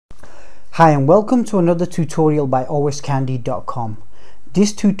Hi and welcome to another tutorial by oscandy.com.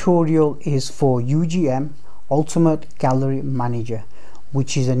 This tutorial is for UGM Ultimate Gallery Manager,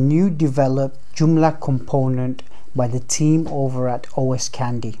 which is a new developed Joomla component by the team over at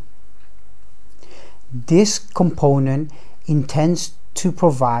oscandy. This component intends to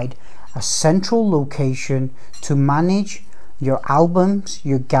provide a central location to manage your albums,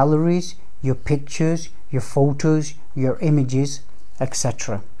 your galleries, your pictures, your photos, your images,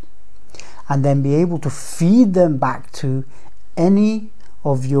 etc. and then be able to feed them back to any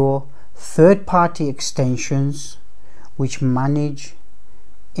of your third-party extensions which manage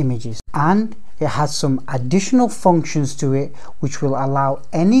images. And it has some additional functions to it which will allow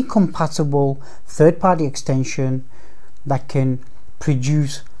any compatible third-party extension that can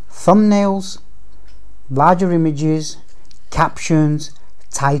produce thumbnails, larger images, captions,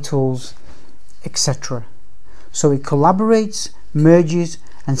 titles, etc. So it collaborates, merges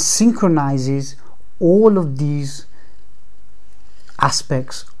and synchronizes all of these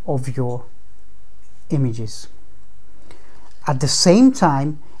aspects of your images. At the same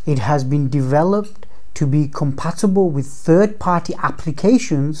time, it has been developed to be compatible with third-party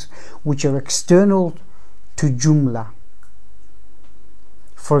applications which are external to Joomla.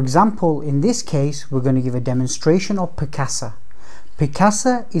 For example, in this case, we're going to give a demonstration of Picasa.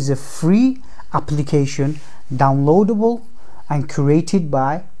 Picasa is a free application downloadable and created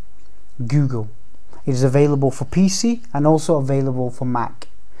by Google. It is available for PC and also available for Mac.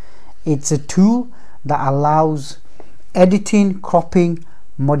 It's a tool that allows editing, cropping,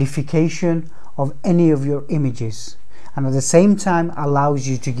 modification of any of your images, and at the same time allows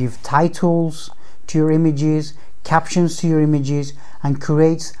you to give titles to your images, captions to your images, and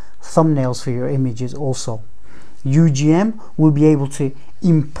creates thumbnails for your images also. UGM will be able to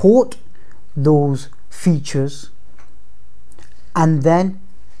import those features and then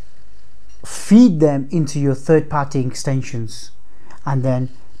feed them into your third-party extensions and then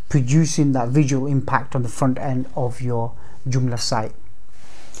producing that visual impact on the front end of your Joomla site.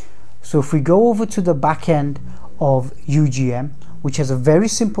 So if we go over to the back end of UGM, which has a very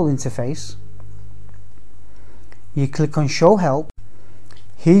simple interface, you click on Show Help.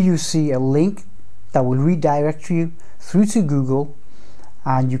 Here you see a link that will redirect you through to Google,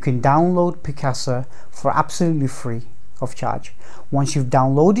 and you can download Picasa for absolutely free of charge. Once you've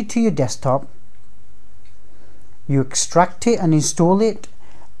downloaded to your desktop, you extract it and install it,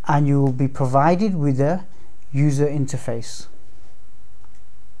 and you will be provided with a user interface.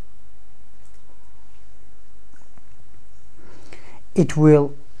 It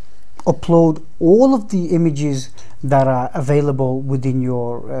will upload all of the images that are available within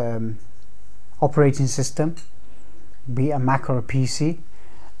your operating system, be it a Mac or a PC,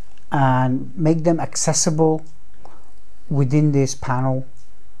 and make them accessible within this panel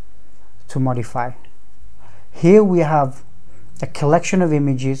to modify. Here we have a collection of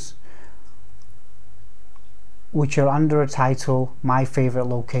images which are under a title, My Favorite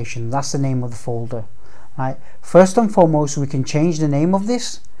Location. That's the name of the folder. Right. First and foremost, we can change the name of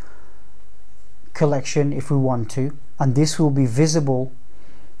this collection if we want to, and this will be visible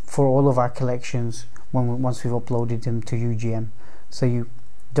for all of our collections once we've uploaded them to UGM. So you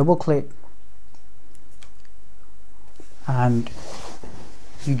double click and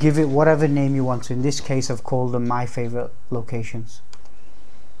you give it whatever name you want to. In this case, I've called them My Favorite Locations.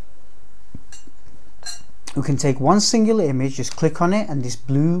 You can take one singular image, just click on it, and this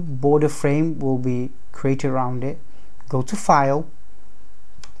blue border frame will be created around it. Go to File,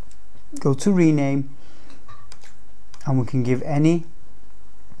 go to Rename, and we can give any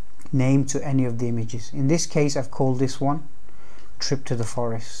name to any of the images. In this case, I've called this one Trip to the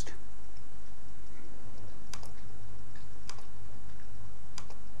Forest.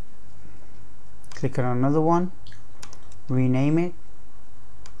 Click on another one, rename it,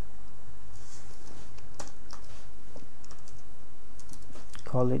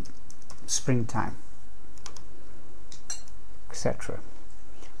 call it Springtime, etc.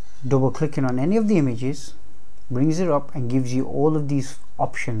 Double clicking on any of the images brings it up and gives you all of these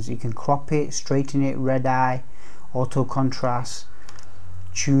options. You can crop it, straighten it, red eye, auto contrast,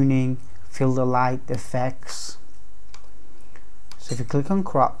 tuning, fill the light, effects. So if you click on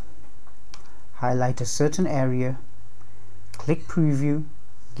crop, highlight a certain area, click preview,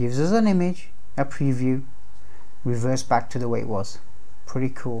 gives us an image, a preview, reverse back to the way it was. Pretty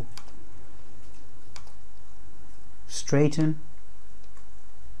cool. Straighten,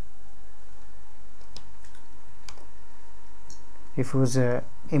 if it was an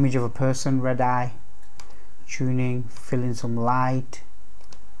image of a person, red eye, tuning, fill in some light,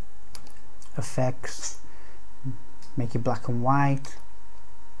 effects, make it black and white,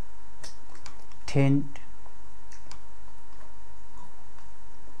 tint.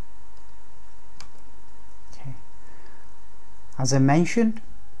 Okay. As I mentioned,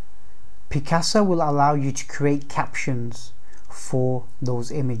 Picasa will allow you to create captions for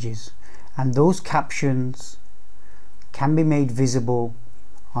those images, and those captions can be made visible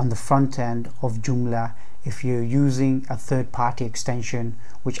on the front end of Joomla if you're using a third-party extension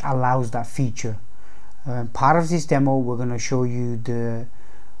which allows that feature. Part of this demo, we're going to show you the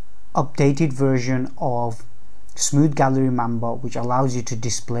updated version of Smooth Gallery Mambot, which allows you to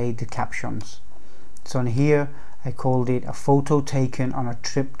display the captions. So on here I called it a photo taken on a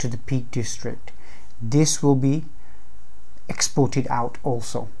trip to the Peak District. This will be exported out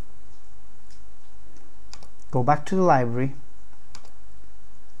also. Go back to the library.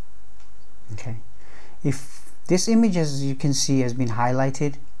 Okay, if this image, as you can see, has been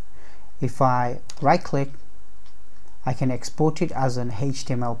highlighted, if I right click, I can export it as an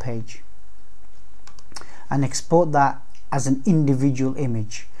HTML page and export that as an individual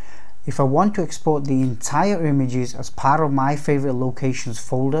image. If I want to export the entire images as part of my favorite locations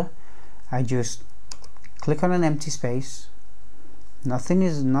folder, I just click on an empty space.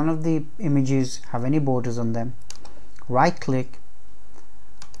 None of the images have any borders on them. Right click,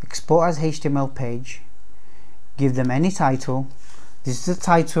 export as HTML page, give them any title. This is the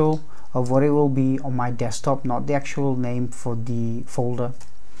title of what it will be on my desktop, not the actual name for the folder.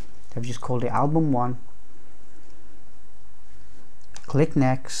 I've just called it album 1. Click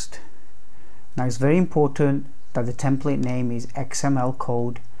next. Now it's very important that the template name is XML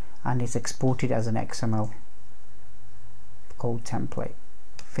code and it's exported as an XML code template.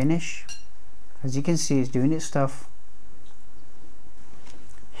 Finish. As you can see, it's doing its stuff.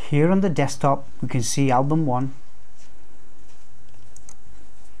 Here on the desktop we can see album 1,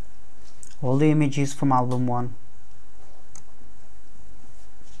 all the images from album 1,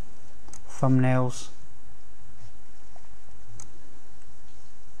 thumbnails,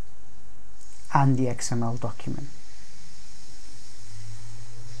 and the XML document.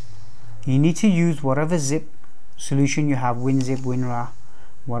 You need to use whatever zip solution you have, WinZip, WinRAR,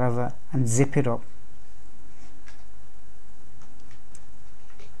 whatever, and zip it up.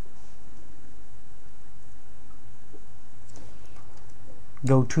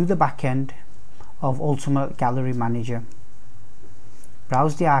 Go to the back end of Ultimate Gallery Manager,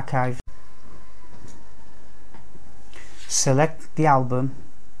 browse the archive, select the album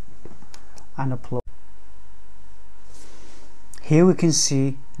and upload. Here we can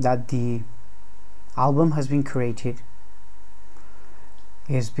see that the album has been created.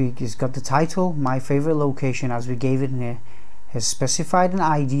 It's got the title, my favorite location, as we gave it in here, has specified an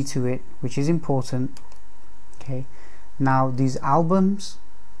ID to it, which is important. Okay, now these albums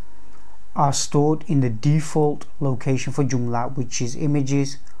are stored in the default location for Joomla, which is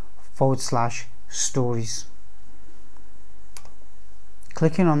images/stories.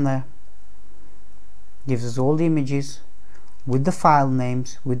 Clicking on there gives us all the images with the file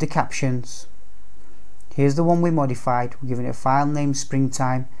names, with the captions. Here's the one we modified. We're giving it a file name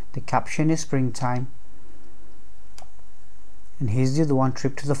springtime, the caption is springtime, and here's the other one,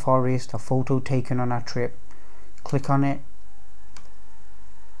 trip to the forest, a photo taken on our trip. Click on it.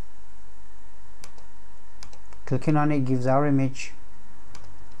 Clicking on it gives our image.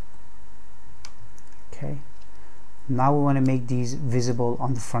 Okay, now we want to make these visible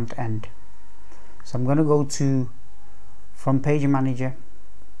on the front end. So I'm going to go to Front Page Manager.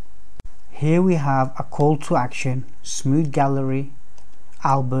 Here we have a call to action, Smooth Gallery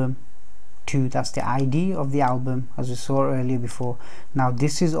album 2. That's the ID of the album, as we saw earlier before. Now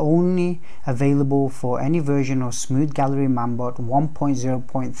this is only available for any version of Smooth Gallery Mambot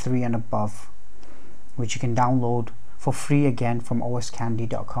 1.0.3 and above, which you can download for free again from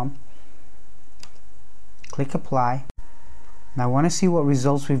oscandy.com. Click apply. Now I want to see what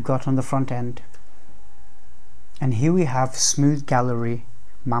results we've got on the front end, and here we have Smooth Gallery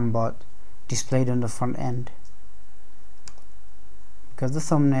Mambot displayed on the front end. We've got the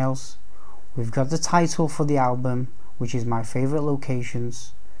thumbnails, we've got the title for the album, which is my favorite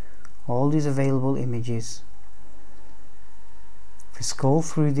locations, all these available images. If we scroll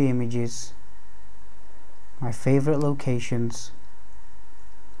through the images, my favorite locations,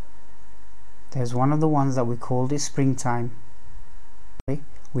 there's one of the ones that we called it springtime. Okay.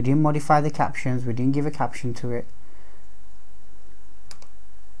 We didn't modify the captions, we didn't give a caption to it.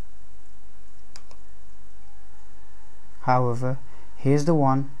 However, here's the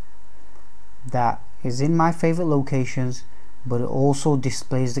one that is in my favorite locations, but it also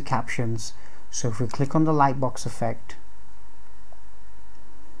displays the captions. So if we click on the lightbox effect,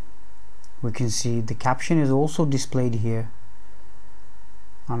 we can see the caption is also displayed here.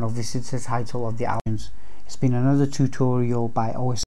 and obviously it's the title of the album. It's been another tutorial by OS